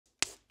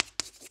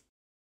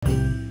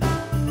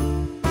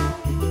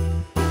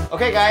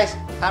Okay guys,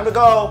 time to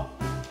go.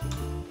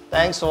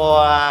 Thanks for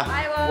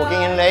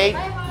working in late.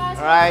 Bye, boss.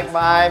 Alright,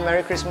 bye.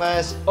 Merry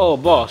Christmas. Oh,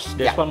 boss,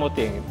 there's one more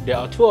thing. There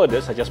are 2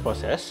 orders I just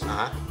processed.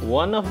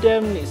 One of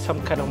them needs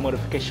some kind of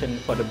modification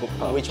for the book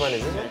pouch. Which one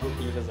is it?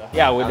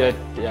 Yeah, with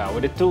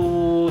the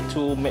two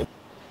to make.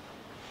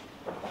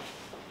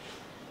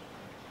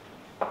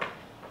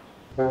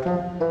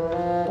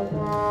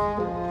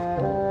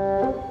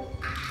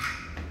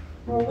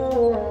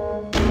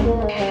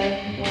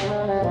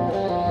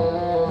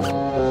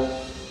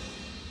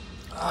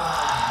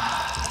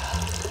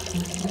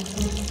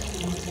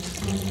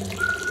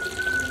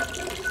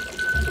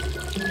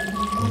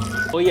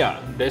 Oh yeah,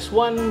 there's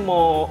one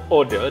more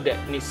order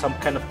that needs some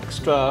kind of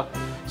extra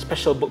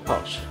special book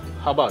pouch.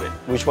 How about it?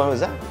 Which one was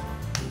that?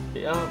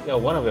 Yeah,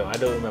 one of them. I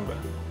don't remember.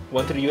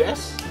 One to the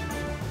US?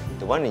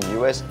 The one in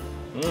US?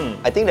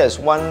 I think there's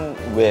one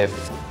with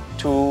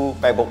 2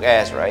 MacBook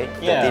Airs, right?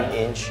 Yeah.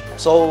 13-inch.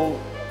 So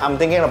I'm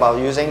thinking about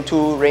using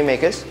 2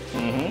 Rainmakers.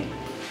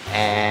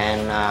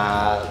 And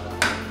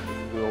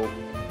we'll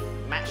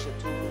match the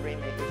 2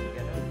 Rainmakers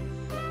together.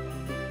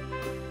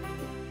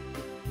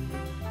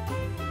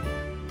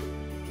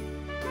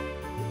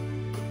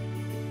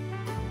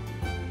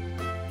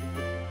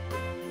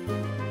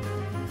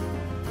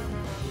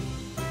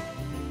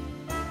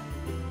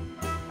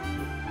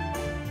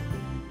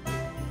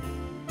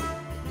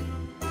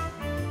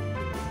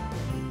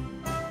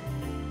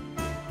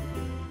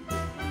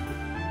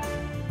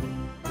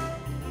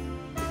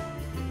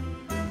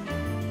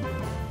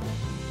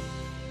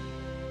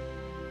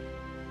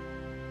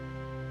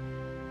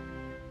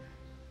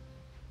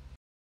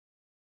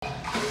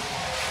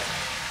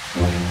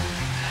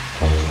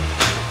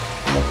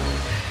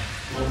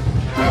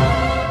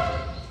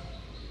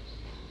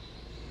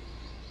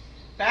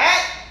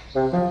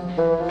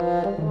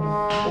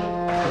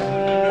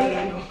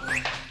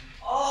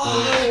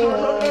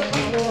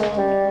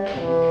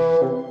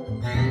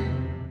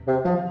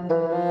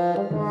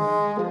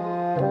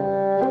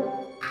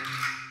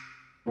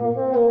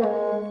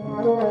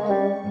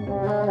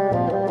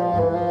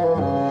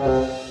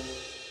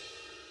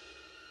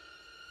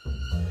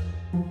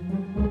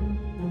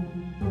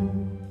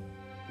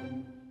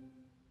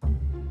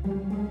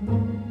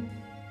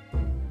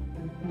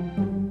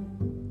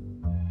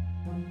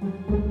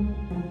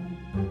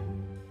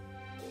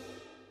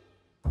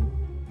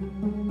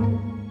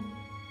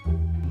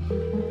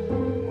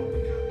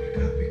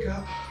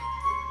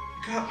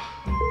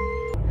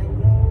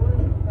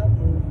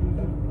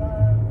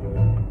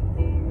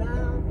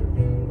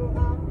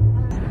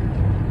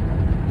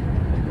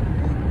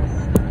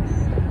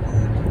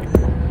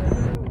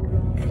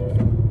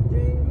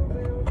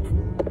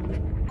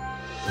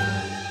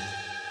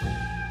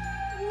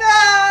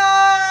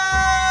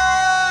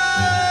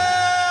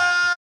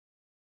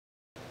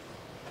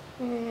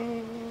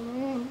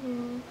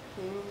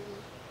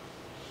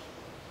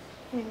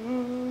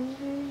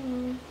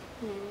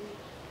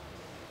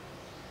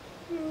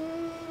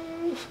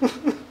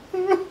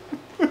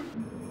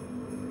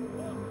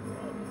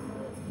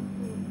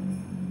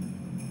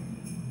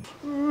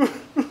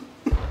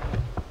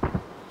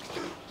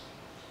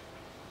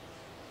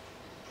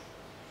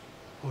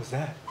 What was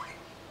that?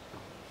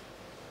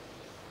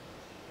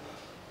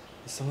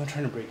 Is someone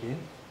trying to break in?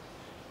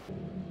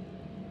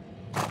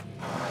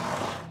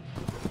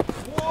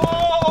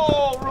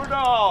 Whoa,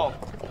 Rudolph!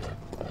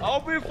 I'll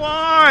be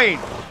fine!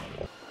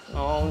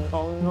 Oh,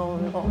 no.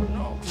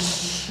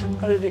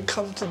 How did it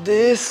come to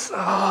this?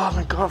 Oh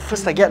my god,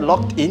 first I get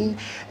locked in,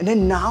 and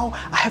then now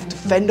I have to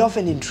fend off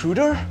an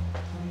intruder?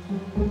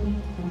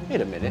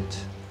 Wait a minute.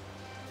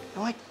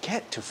 Now I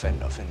get to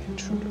fend off an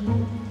intruder.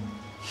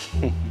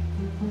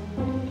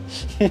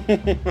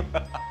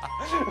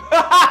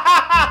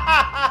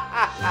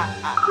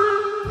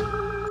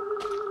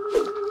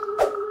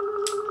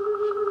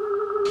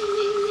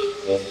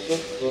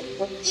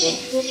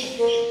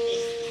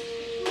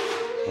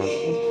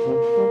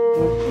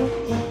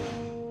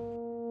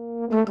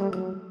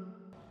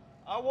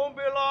 I won't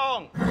be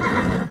long.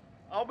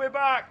 I'll be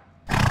back.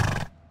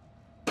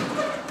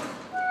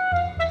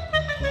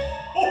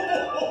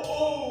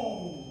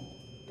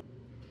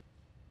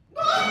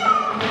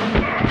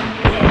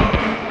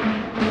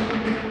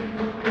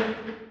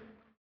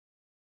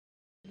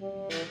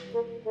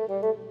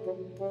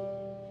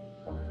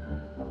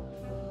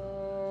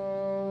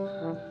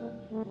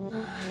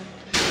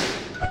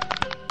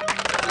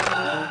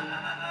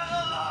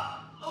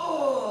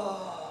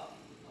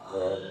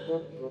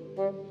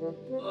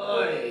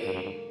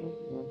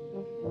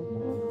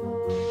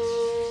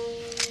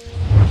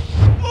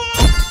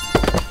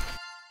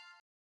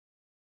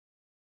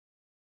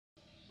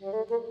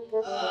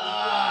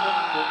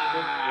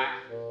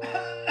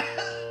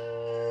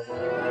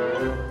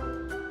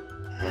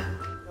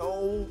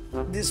 Oh,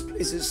 this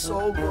place is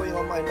so going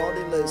on my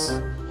naughty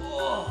list.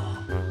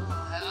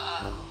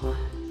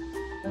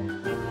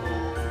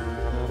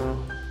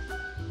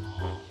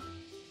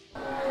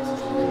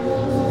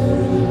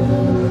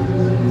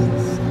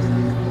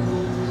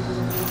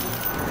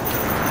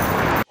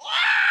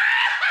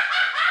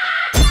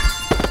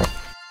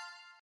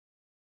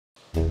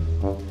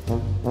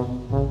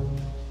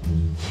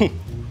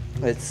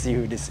 Let's see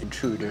who this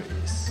intruder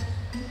is.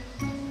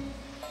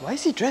 Why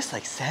is he dressed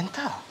like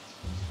Santa?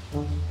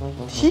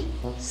 Did he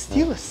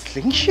steal a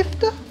sling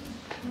shifter?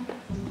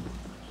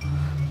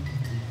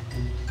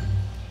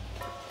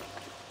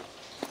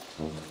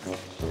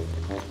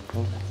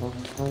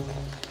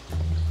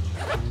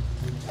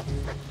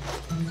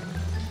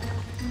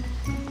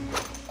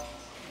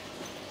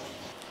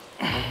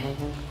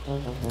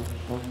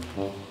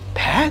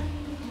 Pat?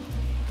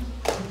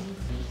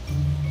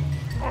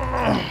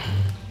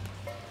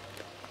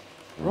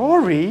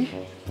 Rory?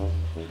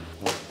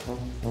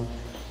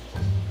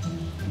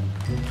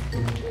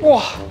 Whoa!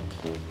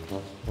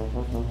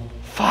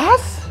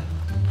 Fast?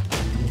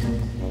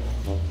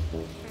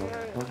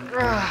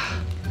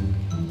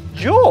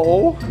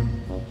 Joe?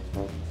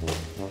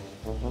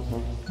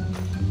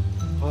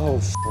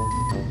 Oh,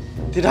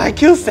 did I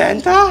kill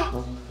Santa?